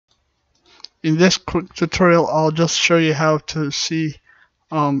in this quick tutorial, I'll just show you how to see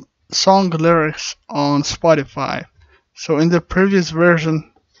song lyrics on Spotify. So in the previous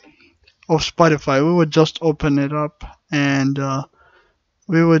version of Spotify, we would just open it up and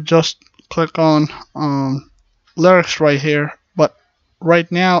we would just click on lyrics right here. But right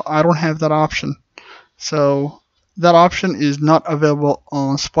now, I don't have that option. So that option is not available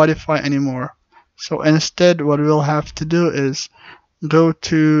on Spotify anymore. So instead, what we'll have to do is go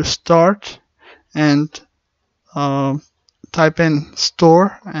to Start and type in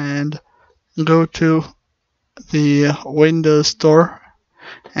Store and go to the Windows Store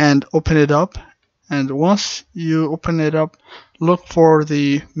and open it up. And once you open it up, look for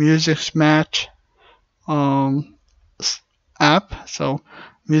the Music Match app. So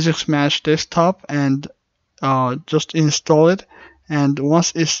Music Match Desktop, and just install it. And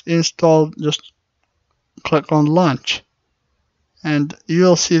once it's installed, just click on Launch, and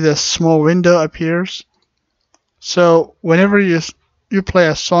you'll see this small window appears. So whenever you play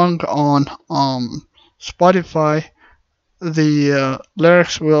a song on Spotify, the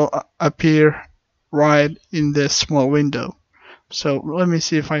lyrics will appear right in this small window. So let me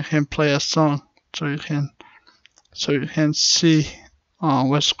see if I can play a song so you can see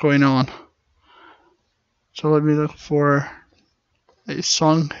what's going on. So let me look for a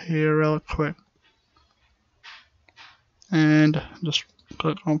song here real quick and just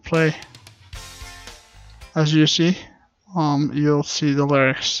click on play. As you see, you'll see the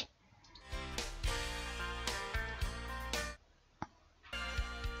lyrics.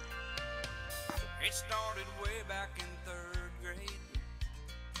 It started way back in 3rd grade.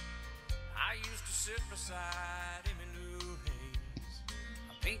 I used to sit beside him in New Haze,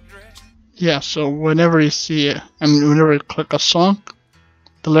 a pink dress. Yeah, so whenever you see it, whenever you click a song,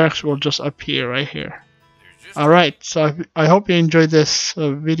 the lyrics will just appear right here. Alright, so I hope you enjoyed this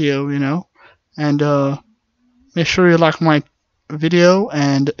video, and make sure you like my video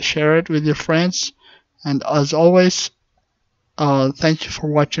and share it with your friends. And as always, thank you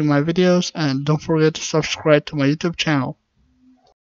for watching my videos, and don't forget to subscribe to my YouTube channel.